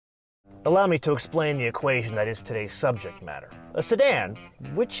Allow me to explain the equation that is today's subject matter. A sedan,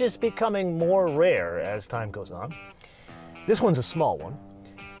 which is becoming more rare as time goes on. This one's a small one.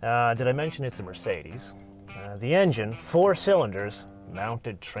 Did I mention it's a Mercedes? The engine, 4 cylinders,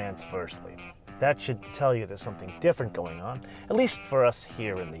 mounted transversely. That should tell you there's something different going on, at least for us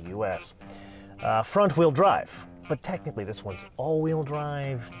here in the US. Front-wheel drive, but technically this one's all-wheel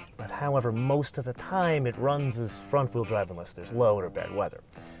drive, but however, most of the time it runs as front-wheel drive unless there's load or bad weather.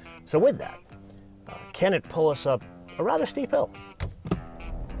 So with that, can it pull us up a rather steep hill?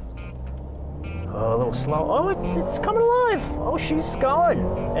 Oh, a little slow. Oh, it's coming alive. Oh, she's going.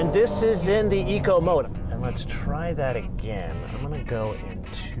 And this is in the eco mode. And let's try that again. I'm gonna go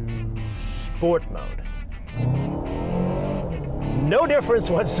into sport mode. No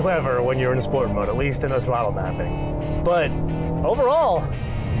difference whatsoever when you're in sport mode, at least in the throttle mapping. But overall,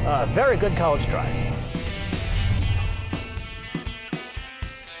 very good college try.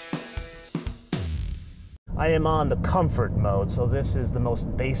 I am on the comfort mode, so this is the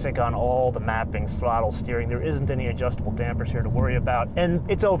most basic on all the mappings, throttle, steering. There isn't any adjustable dampers here to worry about, and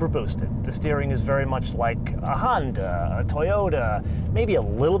it's overboosted. The steering is very much like a Honda, a Toyota, maybe a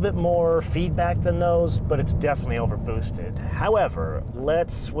little bit more feedback than those, but it's definitely overboosted. However,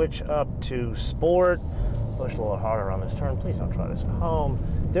 let's switch up to sport. Push a little harder on this turn. Please don't try this at home.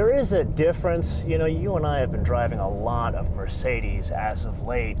 There is a difference. You know, you and I have been driving a lot of Mercedes as of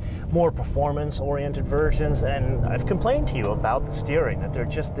late, more performance-oriented versions, and I've complained to you about the steering, that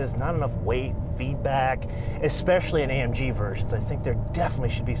there's not enough weight, feedback, especially in AMG versions. I think there definitely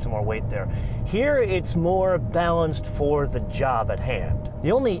should be some more weight there. Here, it's more balanced for the job at hand.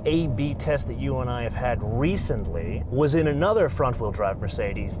 The only A/B test that you and I have had recently was in another front-wheel drive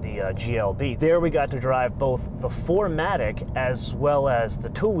Mercedes, the GLB. There we got to drive both the 4MATIC as well as the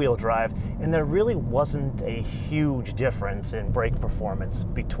two-wheel drive, and there really wasn't a huge difference in brake performance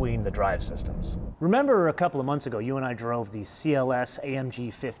between the drive systems. Remember a couple of months ago, you and I drove the CLS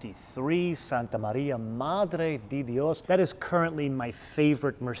AMG 53 Santa Maria Madre de Dios. That is currently my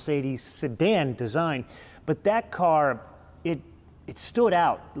favorite Mercedes sedan design, but that car, it stood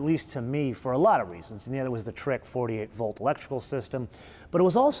out, at least to me, for a lot of reasons. And the other was the Trek 48-volt electrical system, but it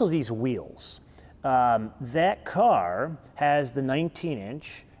was also these wheels. That car has the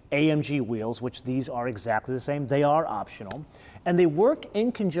 19-inch AMG wheels, which these are exactly the same. They are optional, and they work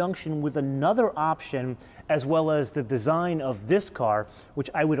in conjunction with another option, as well as the design of this car, which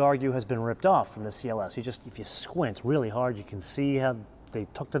I would argue has been ripped off from the CLS. If you squint really hard, you can see how they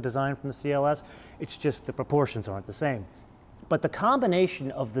took the design from the CLS. It's just the proportions aren't the same. But the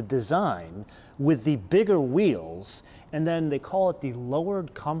combination of the design with the bigger wheels, and then they call it the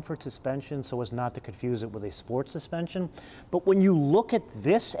lowered comfort suspension so as not to confuse it with a sports suspension. But when you look at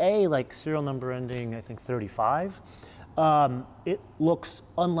this A, like serial number ending, I think 35, it looks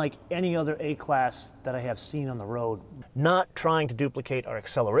unlike any other A-Class that I have seen on the road. Not trying to duplicate our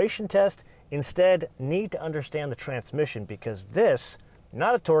acceleration test, instead need to understand the transmission, because this,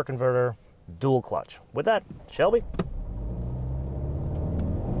 not a torque converter, dual clutch. With that, Shelby.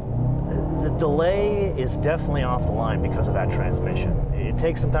 The delay is definitely off the line because of that transmission. It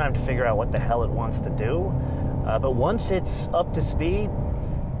takes some time to figure out what the hell it wants to do, but once it's up to speed,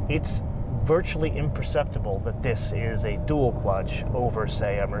 it's virtually imperceptible that this is a dual clutch over,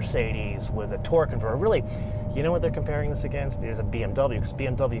 say, a Mercedes with a torque converter. Really, you know what they're comparing this against is a BMW, because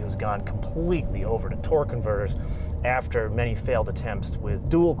BMW has gone completely over to torque converters after many failed attempts with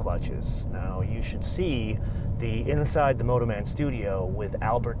dual clutches. Now, you should see the inside the MOTOMAN Studio with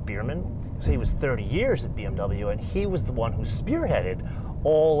Albert Biermann. So he was 30 years at BMW, and he was the one who spearheaded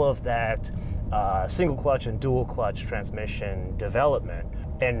all of that single clutch and dual clutch transmission development.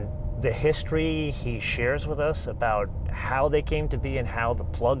 And the history he shares with us about how they came to be and how the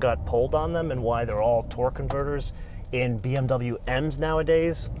plug got pulled on them and why they're all torque converters in BMW M's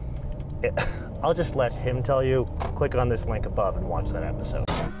nowadays, I'll just let him tell you. Click on this link above and watch that episode.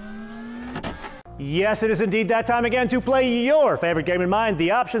 Yes, it is indeed that time again to play your favorite game in mind, the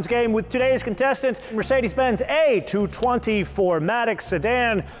options game, with today's contestant, Mercedes Benz A220 4MATIC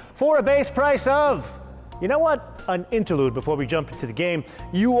sedan, for a base price of, you know what, an interlude before we jump into the game.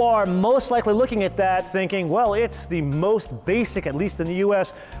 You are most likely looking at that thinking, well, it's the most basic, at least in the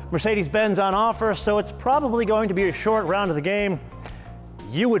US, Mercedes Benz on offer, so it's probably going to be a short round of the game.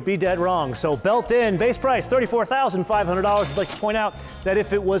 You would be dead wrong. So belt in, base price, $34,500. I'd like to point out that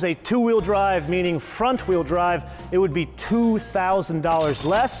if it was a two-wheel drive, meaning front-wheel drive, it would be $2,000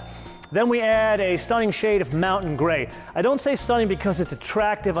 less. Then we add a stunning shade of mountain gray. I don't say stunning because it's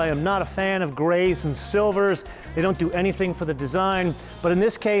attractive. I am not a fan of grays and silvers. They don't do anything for the design. But in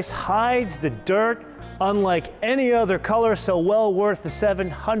this case, hides the dirt unlike any other color, so well worth the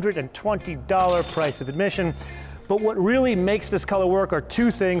 $720 price of admission. But what really makes this color work are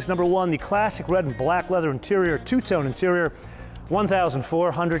two things. Number one, the classic red and black leather interior, two-tone interior,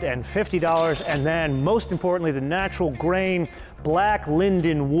 $1,450. And then, most importantly, the natural grain black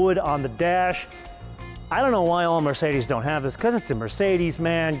linden wood on the dash. I don't know why all Mercedes don't have this, because it's a Mercedes,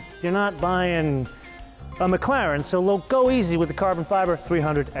 man. You're not buying a McLaren, so go easy with the carbon fiber,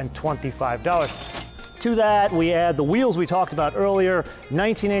 $325. To that, we add the wheels we talked about earlier,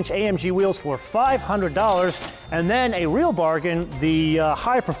 19-inch AMG wheels for $500, and then a real bargain, the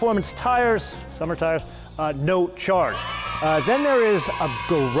high-performance tires, summer tires, no charge. Then there is a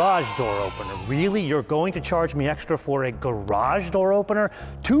garage door opener. Really? You're going to charge me extra for a garage door opener?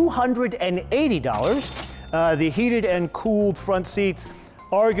 $280. The heated and cooled front seats,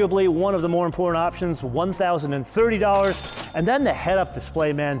 arguably one of the more important options, $1,030. And then the head-up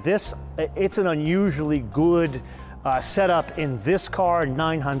display, man, it's an unusually good setup in this car,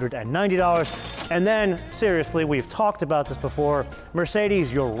 $990. And then, seriously, we've talked about this before,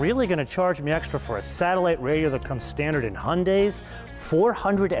 Mercedes, you're really gonna charge me extra for a satellite radio that comes standard in Hyundais,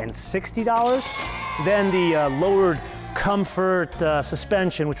 $460. Then the lowered comfort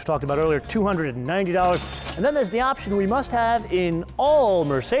suspension, which we talked about earlier, $290. And then there's the option we must have in all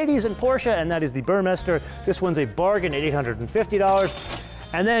Mercedes and Porsche, and that is the Burmester. This one's a bargain at $850.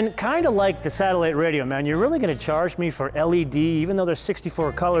 And then, kind of like the satellite radio, man, you're really gonna charge me for LED, even though there's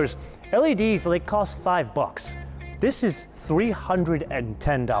 64 colors. LEDs, they cost $5. This is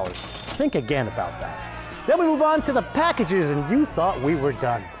 $310. Think again about that. Then we move on to the packages, and you thought we were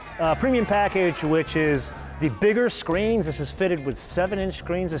done. Premium package, which is the bigger screens. This is fitted with 7-inch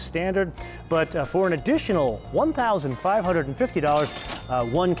screens as standard, but for an additional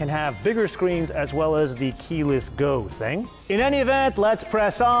 $1,550, one can have bigger screens as well as the keyless go thing. In any event, let's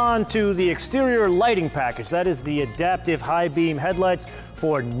press on to the exterior lighting package. That is the adaptive high beam headlights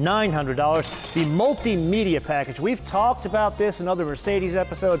for $900. The multimedia package, we've talked about this in other Mercedes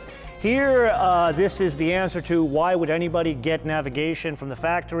episodes. Here, this is the answer to why would anybody get navigation from the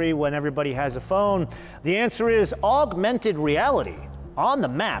factory when everybody has a phone. The answer is augmented reality on the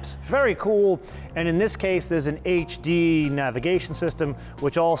maps. Very cool. And in this case, there's an HD navigation system,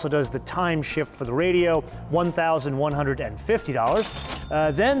 which also does the time shift for the radio,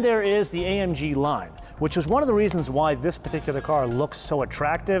 $1,150. Then there is the AMG line, which is one of the reasons why this particular car looks so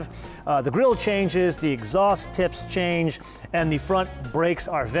attractive. The grille changes, the exhaust tips change, and the front brakes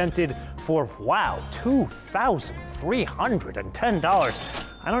are vented for, wow, $2,310.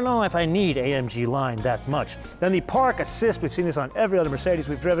 I don't know if I need AMG line that much. Then the park assist, we've seen this on every other Mercedes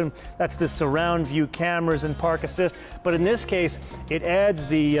we've driven. That's the surround view cameras and park assist. But in this case, it adds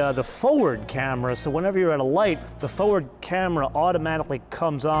the forward camera. So whenever you're at a light, the forward camera automatically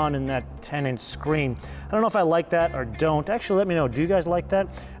comes on in that 10-inch screen. I don't know if I like that or don't. Actually, let me know. Do you guys like that?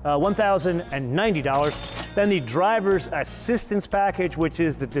 $1,090. Then the driver's assistance package, which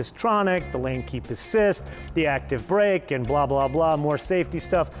is the Distronic, the lane keep assist, the active brake, and blah, blah, blah, more safety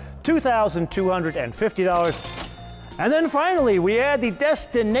stuff, $2,250. And then finally, we add the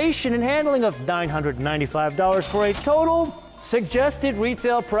destination and handling of $995 for a total suggested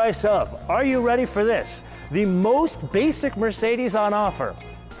retail price of, are you ready for this? The most basic Mercedes on offer,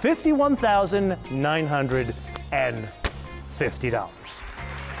 $51,950.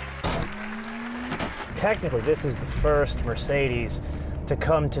 Technically, this is the first Mercedes to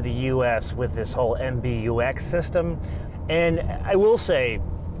come to the US with this whole MBUX system. And I will say,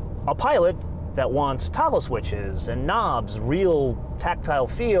 a pilot that wants toggle switches and knobs, real tactile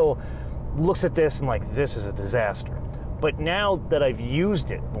feel, looks at this and like, this is a disaster. But now that I've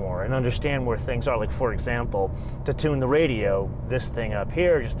used it more and understand where things are, like for example, to tune the radio, this thing up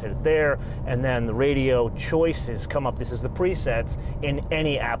here, just hit it there, and then the radio choices come up. This is the presets in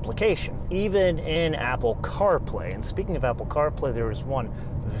any application, even in Apple CarPlay. And speaking of Apple CarPlay, there is one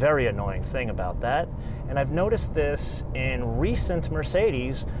very annoying thing about that. And I've noticed this in recent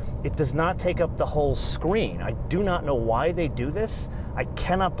Mercedes, it does not take up the whole screen. I do not know why they do this. I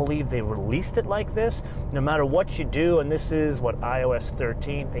cannot believe they released it like this. No matter what you do, and this is what iOS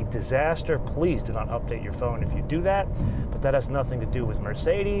 13, a disaster. Please do not update your phone if you do that, but that has nothing to do with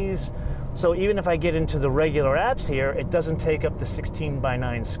Mercedes. So even if I get into the regular apps here, it doesn't take up the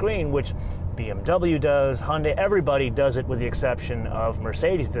 16:9 screen, which BMW does, Hyundai, everybody does it with the exception of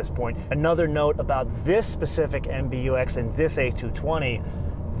Mercedes at this point. Another note about this specific MBUX and this A220,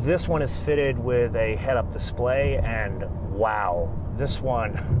 this one is fitted with a head-up display, and wow, this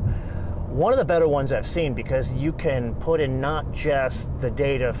one, One of the better ones I've seen, because you can put in not just the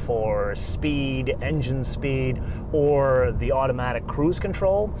data for speed, engine speed, or the automatic cruise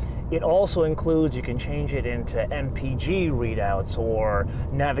control, it also includes, you can change it into MPG readouts or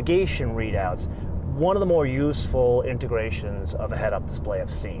navigation readouts. One of the more useful integrations of a head-up display I've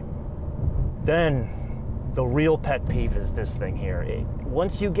seen. Then, the real pet peeve is this thing here.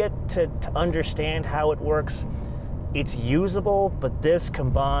 Once you get to understand how it works, it's usable, but this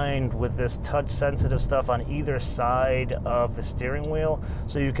combined with this touch-sensitive stuff on either side of the steering wheel,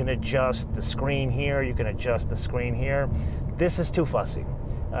 so you can adjust the screen here, you can adjust the screen here, this is too fussy.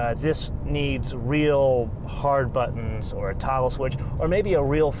 This needs real hard buttons or a toggle switch, or maybe a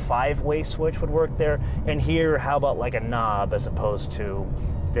real 5-way switch would work there. And here, how about like a knob as opposed to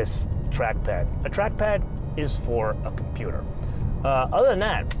this trackpad? A trackpad is for a computer. Other than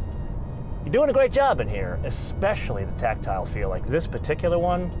that, you're doing a great job in here, especially the tactile feel. Like this particular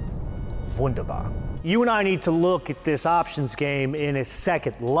one, wunderbar. You and I need to look at this options game in a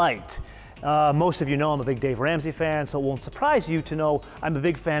second light. Most of you know I'm a big Dave Ramsey fan, so it won't surprise you to know I'm a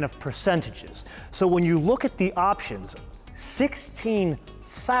big fan of percentages. So when you look at the options,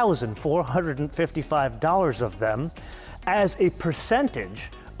 $16,455 of them as a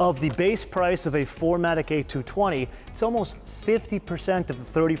percentage of the base price of a 4MATIC A220, it's almost 50%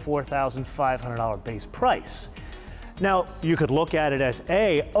 of the $34,500 base price. Now, you could look at it as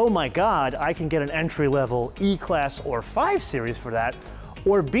A, oh my God, I can get an entry-level E-Class or 5 Series for that,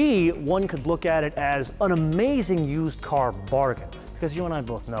 or B, one could look at it as an amazing used car bargain. Because you and I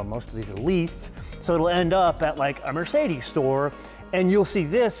both know most of these are leased, so it'll end up at like a Mercedes store, and you'll see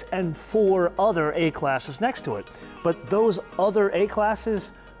this and 4 other A-Classes next to it. But those other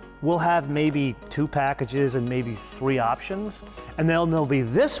A-Classes will have maybe 2 packages and maybe 3 options, and then there'll be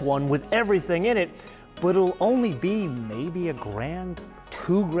this one with everything in it, but it'll only be maybe $1,000,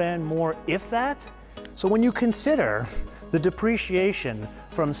 $2,000 more, if that. So when you consider the depreciation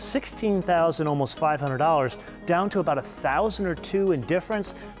from $16,000, almost $500, down to about $1,000 or $2,000 in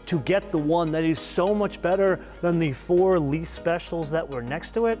difference to get the one that is so much better than the 4 lease specials that were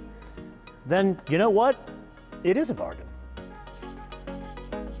next to it, then you know what? It is a bargain.